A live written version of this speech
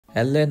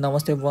Hello,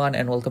 namaste everyone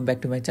and welcome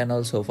back to my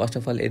channel. So first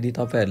of all, यदि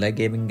तपाईहरुलाई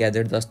gaming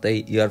gadget जस्तै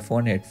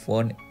earphone,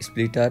 headphone,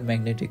 splitter,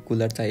 magnetic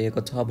cooler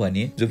चाहिएको छ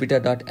भने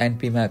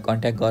jupiter.np मा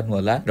कन्ट्याक्ट गर्नु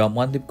होला र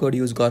मन्दिप कोड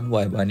युज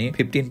गर्नुभयो भने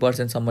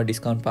 15% सम्म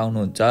डिस्काउन्ट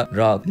पाउनुहुन्छ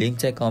र लिंक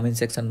चाहिँ कमेन्ट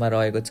सेक्सनमा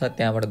रहेको छ,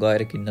 त्यहाँबाट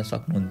गएर किन्न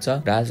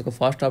सक्नुहुन्छ। र आजको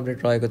फर्स्ट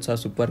अपडेट रहेको छ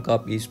सुपर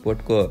कप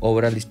स्पोर्ट को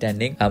ओभरअल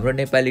स्ट्यान्डिङ। हाम्रो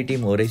नेपाली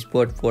टिम होरा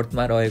स्पोर्ट 4th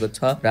मा रहेको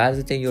छ र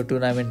आज चाहिँ यो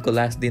टुर्नामेन्टको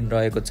लास्ट दिन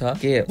रहेको छ।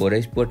 के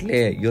होरा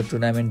स्पोर्टले यो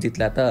टुर्नामेन्ट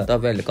जित्ला त?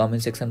 तपाईहरुले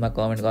कमेन्ट सेक्सनमा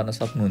कमेन्ट गर्न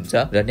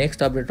सक्नुहुन्छ। र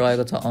नेक्स्ट अपडेट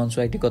रहेको छ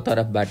AnshYT को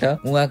तर्फबाट।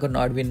 उहाँको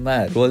नडविनमा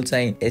रोल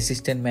चाहिँ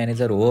एसिस्टेन्ट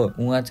म्यानेजर हो।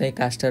 उहाँ चाहिँ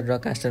कास्टर र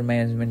कास्टर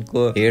म्यानेजमेन्ट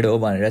को हेड हो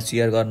भनेर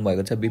शेयर गर्नु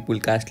भएको छ विपुल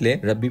कास्टले,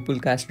 र विपुल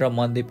कास्ट र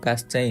मन्दिप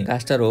कास्ट चाहिँ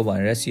कास्टर हो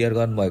भनेर शेयर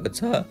गर्नु भएको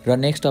छ। र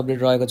नेक्स्ट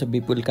अपडेट रहेको छ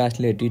विपुल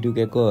कास्टले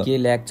T2k को के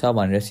ल्याग छ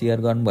भनेर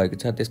शेयर गर्नु भएको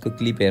छ, त्यसको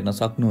क्लिप हेर्न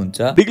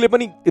सक्नुहुन्छ। बिगले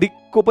पनि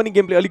रिकको पनि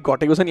गेमले अलिक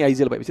घटेको छ नि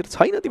आइजिएल भएपछि।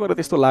 छैन तिम्रो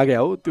त्यस्तो लाग्यो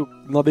हो, त्यो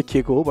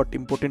नदेखिएको हो, बट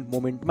इम्पोर्टेन्ट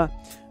मोमेन्टमा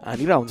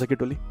हानिरा हुन्छ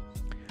केटोले।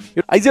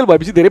 यो आइजिएल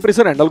भएपछि धेरै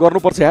प्रेसर ह्यान्डल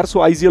गर्नुपर्छ यार। सो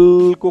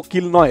आइजिएल को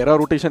किल नहेर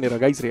रोटेसन हेर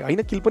गाइस रे,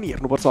 हैन किल पनि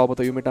हेर्नुपर्छ। अब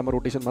त यो मेटामा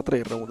रोटेसन मात्र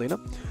हेरेर हुँदैन,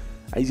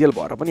 आइजिएल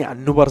भएर पनि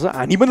हान्नुपर्छ।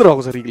 हानि पनि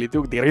रहेको छ रिगले,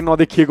 त्यो धेरै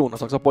नदेखिएको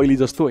हुनसक्छ पहिले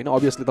जस्तो हैन।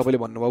 अभियसली तपाईँले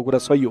भन्नुभएको कुरा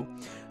सही हो,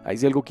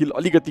 आइजिएल को किल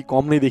अलिकति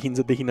कम नै देखिन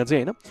चाहिँ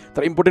हैन,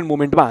 तर इम्पोर्टेन्ट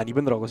मोमेन्टमा हानि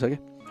पनि रहेको छ के।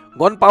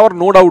 Gun power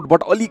no doubt,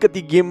 but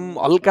अलिकति गेम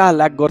हल्का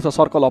ल्याग गर्छ।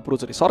 सर्कल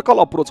अप्रोच रे, सर्कल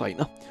अप्रोच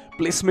हैन,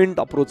 प्लेसमेन्ट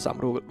अप्रोच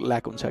हाम्रो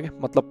ल्याग हुन्छ क्या।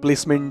 मतलब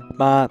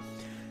प्लेसमेन्टमा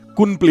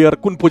कुन प्लेयर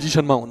कुन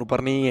पोजिसनमा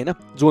हुनुपर्ने हैन,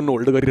 जोन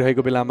होल्ड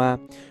गरिरहेको बेलामा,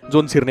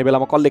 जोन छिर्ने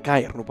बेलामा कसले कहाँ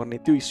हेर्नुपर्ने,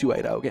 त्यो इस्यु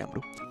आइरहेको क्या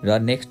हाम्रो। र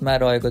नेक्स्टमा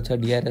रहेको छ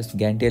DRS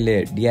ग्यान्टेले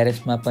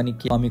DRSमा पनि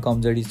के कमी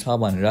कमजोरी छ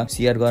भनेर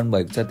शेयर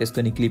गर्नुभएको छ,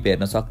 त्यसको नि क्लिप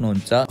हेर्न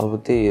सक्नुहुन्छ। अब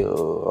त्यही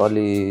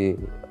अलि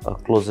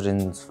क्लोज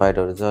रेन्ज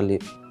फाइटहरू चाहिँ अलि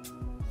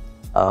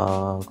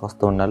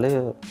कस्तो हुनाले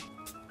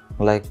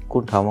लाइक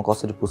कुन ठाउँमा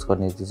कसरी पुस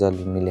गर्ने चाहिँ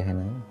अलि मिलेन हैन।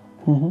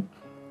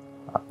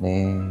 अनि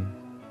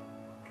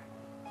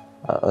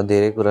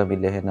धेरै कुरा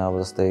मिलेन। अब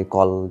जस्तै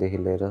कलदेखि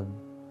लिएर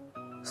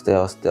जस्तै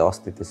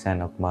अस्ति त्यो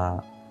सानोकमा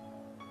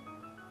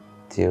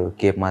त्यो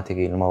केप माथि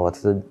हिलमा भएको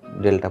थियो,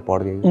 डेल्टा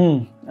पड्यो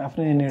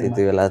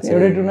त्यति बेला चाहिँ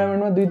एउटा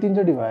टुर्नामेन्टमा 2-3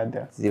 चोटि भयो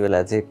त्यो। त्यति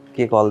बेला चाहिँ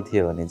के कल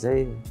थियो भने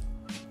चाहिँ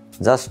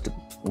जस्ट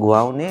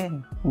घुवाउने,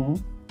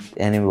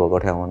 एनिमी भएको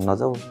ठाउँमा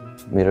नजाऊ,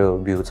 मेरो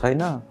भ्यू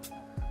छैन,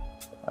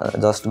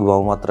 जस्ट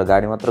घुमाउ मात्र,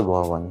 गाडी मात्र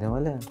घुमाउ भन्थ्यो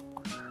मैले।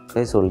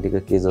 खै सोल्टीको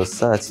के जोस्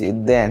छ,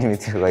 सिधै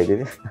एनिमीतिर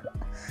गइदियो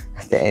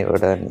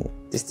त्यहीँबाट। अनि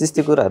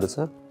त्यस्तै कुराहरू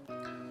छ।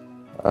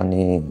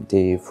 अनि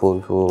त्यही फुल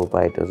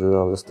फाइटहरू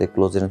अब जस्तै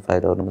क्लोज रेन्ज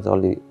फाइटहरूमा चाहिँ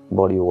अलि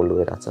बढी होल्ड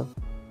भइरहेको छ,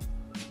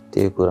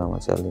 त्यही कुरामा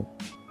चाहिँ अलि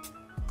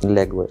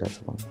ल्याग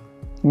भइरहेको छ।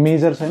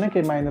 मेजर छैन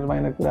के,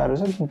 माइनर कुराहरू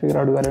छ, फिगर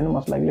आउट गरेर पनि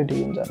मस्ट लाइकली ठिक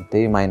हुन्छ।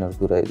 त्यही माइनर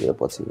कुरा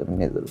पछि गएर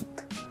मेजर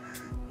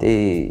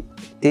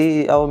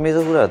त्यही अब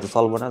मेजर कुराहरू त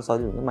सल्भ गर्न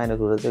सजिलो हुन्छ, माइनर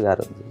कुरा चाहिँ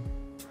गाह्रो हुन्छ।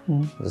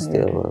 जस्तै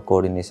अब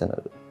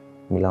कोअर्डिनेसनहरू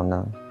मिलाउन,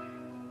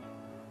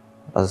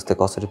 जस्तै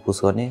कसरी पुस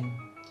गर्ने,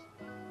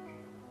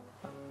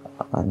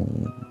 अनि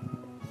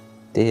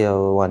त्यही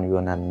अब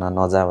 1v1 हान्न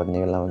नजा भन्ने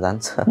बेलामा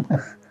जान्छ।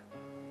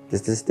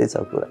 त्यस्तै छ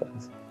कुराहरू।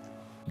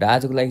 र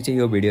आजको लागि चाहिँ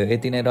यो भिडियो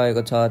यति नै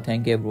रहेको छ।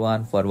 Thank you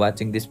everyone for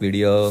watching this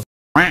video.